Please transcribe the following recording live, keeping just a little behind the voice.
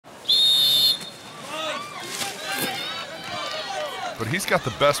but he's got the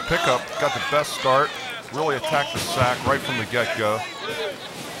best pickup, got the best start, really attacked the sack right from the get-go.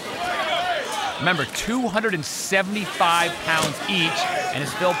 Remember, 275 pounds each, and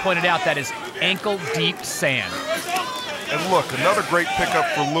as Phil pointed out, that is ankle-deep sand. And look, another great pickup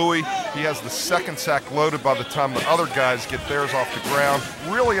for Louis. He has the second sack loaded by the time the other guys get theirs off the ground.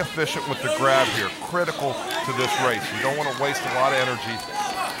 Really efficient with the grab here, critical to this race. You don't want to waste a lot of energy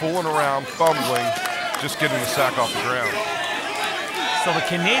fooling around, fumbling, just getting the sack off the ground. So the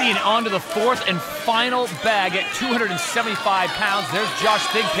Canadian onto the fourth and final bag at 275 pounds. There's Josh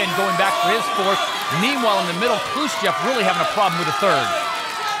Thigpen going back for his fourth. Meanwhile, in the middle, Khrushchev really having a problem with the third.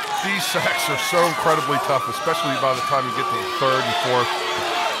 These sacks are so incredibly tough, especially by the time you get to the third and fourth.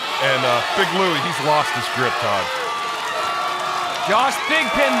 And Big Louie, he's lost his grip, Todd. Josh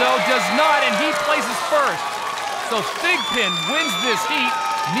Thigpen, though, does not, and he places first. So Thigpen wins this heat.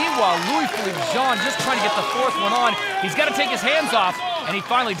 Meanwhile, Louis-Philippe Jean just trying to get the fourth one on. He's got to take his hands off, and he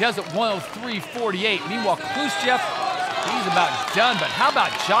finally does it, 1:03.48. Meanwhile, Khrushchev, he's about done, but how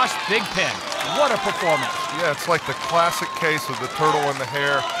about Josh Thigpen? What a performance. Yeah, it's like the classic case of the turtle in the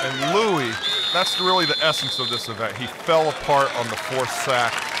hare. And Louis, that's really the essence of this event. He fell apart on the fourth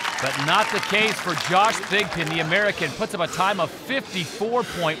sack. But not the case for Josh Thigpen. The American puts up a time of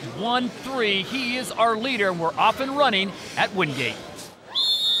 54.13. He is our leader, and we're off and running at Wingate.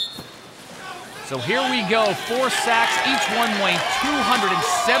 So here we go, 4 sacks, each one weighing 275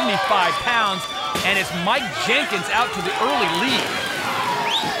 pounds, and it's Mike Jenkins out to the early lead.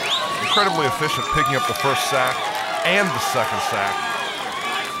 Incredibly efficient picking up the first sack and the second sack.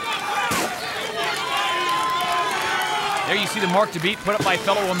 There you see the mark to beat put up by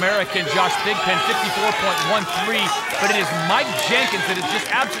fellow American Josh Thigpen, 54.13, but it is Mike Jenkins that is just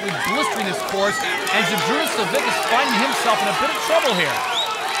absolutely blistering this course, and Zydrunas Savickas finding himself in a bit of trouble here.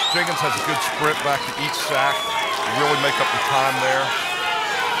 Jenkins has a good sprint back to each sack to really make up the time there.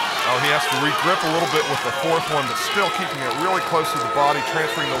 Oh, he has to re-grip a little bit with the fourth one, but still keeping it really close to the body,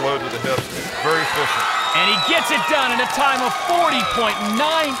 transferring the load to the hips. Very efficient. And he gets it done in a time of 40.98.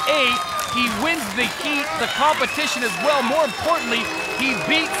 He wins the heat, the competition as well. More importantly, he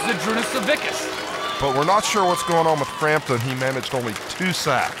beats Zydrunas Savickas. But we're not sure what's going on with Frampton. He managed only 2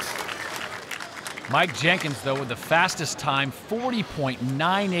 sacks. Mike Jenkins, though, with the fastest time,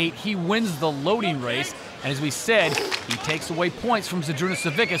 40.98. He wins the loading race. And as we said, he takes away points from Zydrunas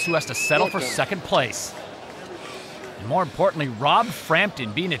Savickas, who has to settle for second place. And more importantly, Rob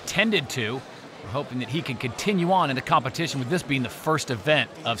Frampton being attended to. We're hoping that he can continue on in the competition, with this being the first event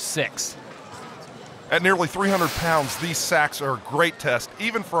of 6. At nearly 300 pounds, these sacks are a great test,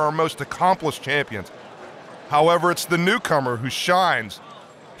 even for our most accomplished champions. However, it's the newcomer who shines.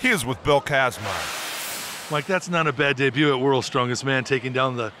 He is with Bill Kazmaier. Mike, that's not a bad debut at World's Strongest Man, taking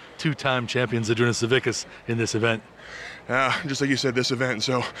down the 2-time champion Zydrunas Savickas in this event. Just like you said, this event,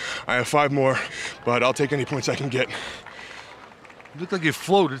 so I have 5 more, but I'll take any points I can get. You looked like you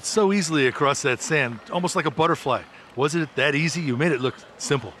floated so easily across that sand, almost like a butterfly. Was it that easy? You made it look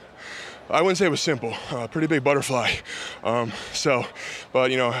simple. I wouldn't say it was simple. Pretty big butterfly.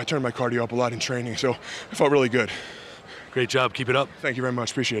 But you know, I turned my cardio up a lot in training, so I felt really good. Great job. Keep it up. Thank you very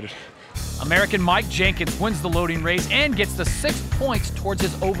much. Appreciate it. American Mike Jenkins wins the loading race and gets the 6 points towards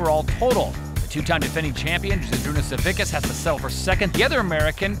his overall total. The 2-time defending champion, Zydrunas Savickas, has to settle for second. The other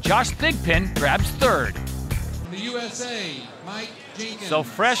American, Josh Thigpen, grabs third. The USA, Mike Jenkins. So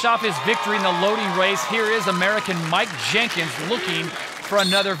fresh off his victory in the loading race, here is American Mike Jenkins looking for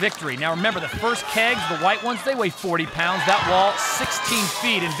another victory. Now remember, the first kegs, the white ones, they weigh 40 pounds. That wall, 16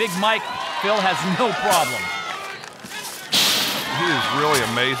 feet, and Big Mike, Phil, has no problem. He is really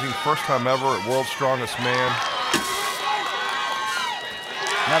amazing. First time ever at World's Strongest Man.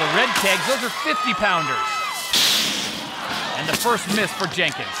 Now the red kegs, those are 50-pounders. And the first miss for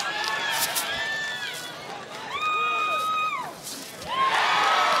Jenkins.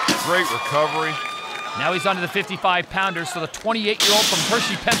 Great recovery. Now he's on to the 55-pounders, so the 28-year-old from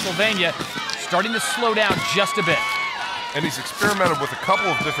Hershey, Pennsylvania, starting to slow down just a bit. And he's experimented with a couple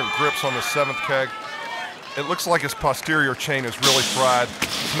of different grips on the 7th keg. It looks like his posterior chain is really fried.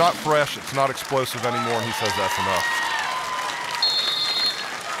 It's not fresh, it's not explosive anymore, and he says that's enough.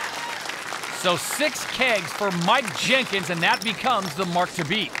 So 6 kegs for Mike Jenkins, and that becomes the mark to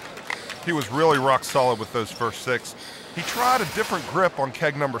beat. He was really rock solid with those first 6. He tried a different grip on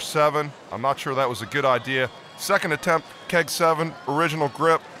keg number 7. I'm not sure that was a good idea. Second attempt, keg 7, original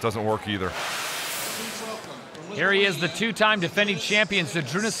grip, doesn't work either. Here he is, the 2-time defending champion,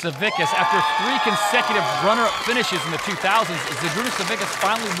 Zydrunas Savickas. After 3 consecutive runner-up finishes in the 2000s, Zydrunas Savickas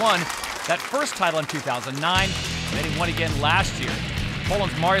finally won that first title in 2009, and then he won again last year.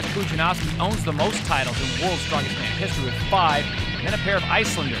 Poland's Mariusz Pudzianowski owns the most titles in World's Strongest Man history with 5. And then a pair of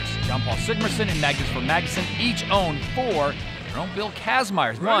Icelanders, John Paul Sigmarsson and Magnus for Magnuson, each own 4. Their own Bill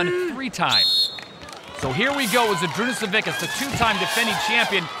Kazmaier won 3 times. So here we go with Zydrunas Savickas, the 2-time defending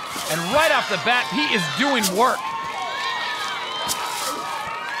champion. And right off the bat, he is doing work.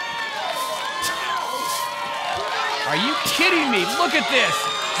 Are you kidding me? Look at this.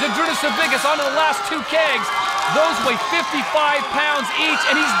 Zydrunas Savickas onto the last 2 kegs. Those weigh 55 pounds each,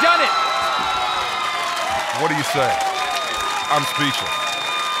 and he's done it. What do you say? I'm speechless.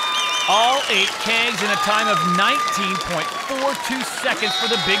 All 8 kegs in a time of 19.42 seconds for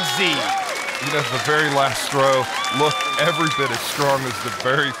the Big Z. You know, the very last throw looked every bit as strong as the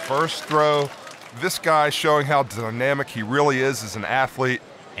very first throw. This guy showing how dynamic he really is as an athlete.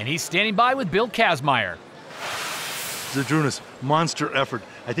 And he's standing by with Bill Kazmaier. Zydrunas, monster effort.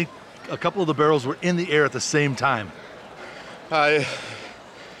 I think a couple of the barrels were in the air at the same time. I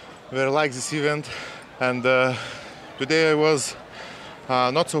very like this event, and today I was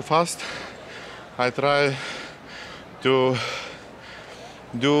not so fast. I try to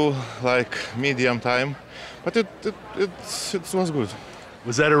do like medium time, but it was good.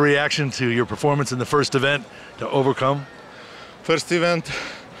 Was that a reaction to your performance in the first event to overcome? First event,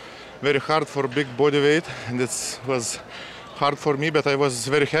 very hard for big body weight, and it was hard for me, but I was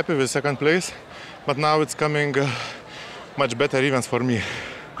very happy with second place. But now it's coming much better events for me.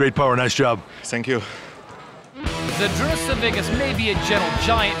 Great power, nice job. Thank you. Zydrunas Savickas may be a gentle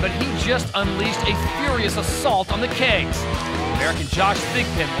giant, but he just unleashed a furious assault on the kegs. American Josh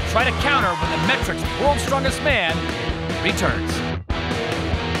Thigpen will try to counter when the Metrics World's Strongest Man returns.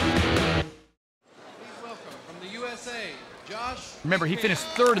 Please welcome from the USA, Josh. Remember, he finished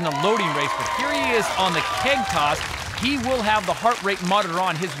 3rd in the loading race, but here he is on the keg toss. He will have the heart rate monitor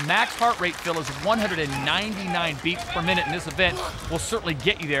on. His max heart rate, Phil, is 199 beats per minute, and this event will certainly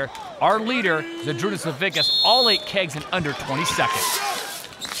get you there. Our leader, Zydrunas Savickas, all 8 kegs in under 20 seconds.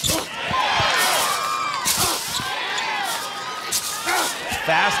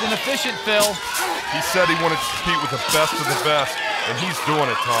 Fast and efficient, Phil. He said he wanted to compete with the best of the best, and he's doing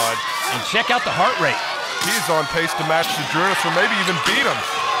it, Todd. And check out the heart rate. He's on pace to match Zydrunas or maybe even beat him.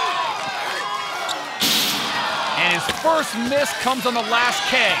 And his first miss comes on the last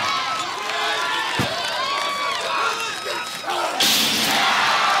keg.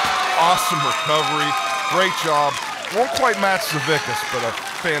 Awesome recovery, great job. Won't quite match Savickas, but a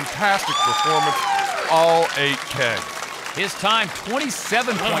fantastic performance, all 8 kegs. His time,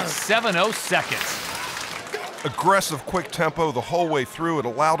 27.70 seconds. Aggressive, quick tempo the whole way through. It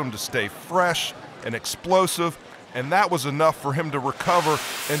allowed him to stay fresh and explosive, and that was enough for him to recover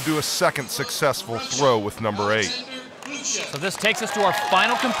and do a second successful throw with number 8. So this takes us to our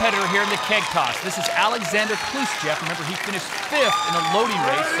final competitor here in the keg toss. This is Alexander Khrushchev. Remember, he finished 5th in the loading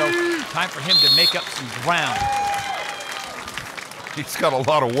race, so time for him to make up some ground. He's got a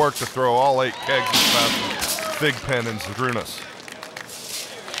lot of work to throw all 8 kegs as fast as Thigpen and Zydrunas.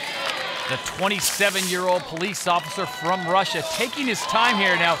 The 27-year-old police officer from Russia taking his time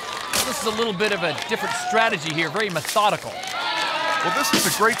here. Now, this is a little bit of a different strategy here, very methodical. Well, this is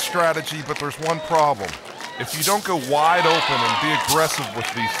a great strategy, but there's one problem. If you don't go wide open and be aggressive with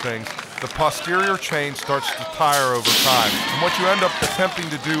these things, the posterior chain starts to tire over time. And what you end up attempting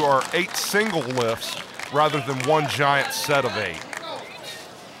to do are 8 single lifts rather than one giant set of 8.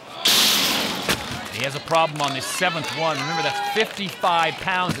 He has a problem on the 7th one. Remember, that's 55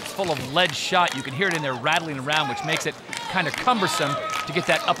 pounds. It's full of lead shot. You can hear it in there rattling around, which makes it kind of cumbersome to get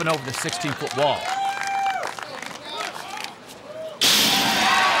that up and over the 16-foot wall.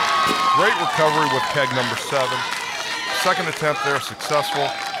 Great recovery with keg number 7. Second attempt there, successful.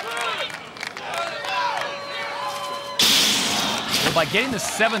 Well, by getting the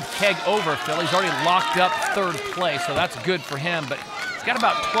 7th keg over, Phil, he's already locked up 3rd place, so that's good for him. But he's got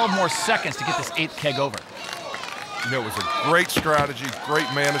about 12 more seconds to get this 8th keg over. You know, it was a great strategy,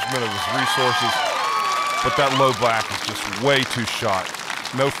 great management of his resources, but that low back is just way too shot.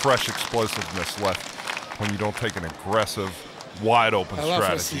 No fresh explosiveness left when you don't take an aggressive, wide-open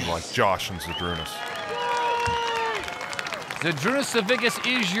strategy like Josh and Zydrunas. Zydrunas Savickas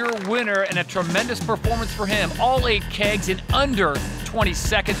is your winner, and a tremendous performance for him. All 8 kegs in under 20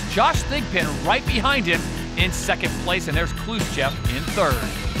 seconds. Josh Thigpen right behind him in 2nd place, and there's Khrushchev in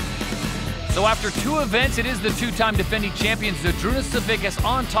 3rd. So after 2 events, it is the 2-time defending champion Zydrunas Savickas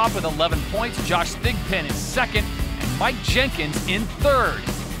on top with 11 points, Josh Thigpen in 2nd, and Mike Jenkins in 3rd.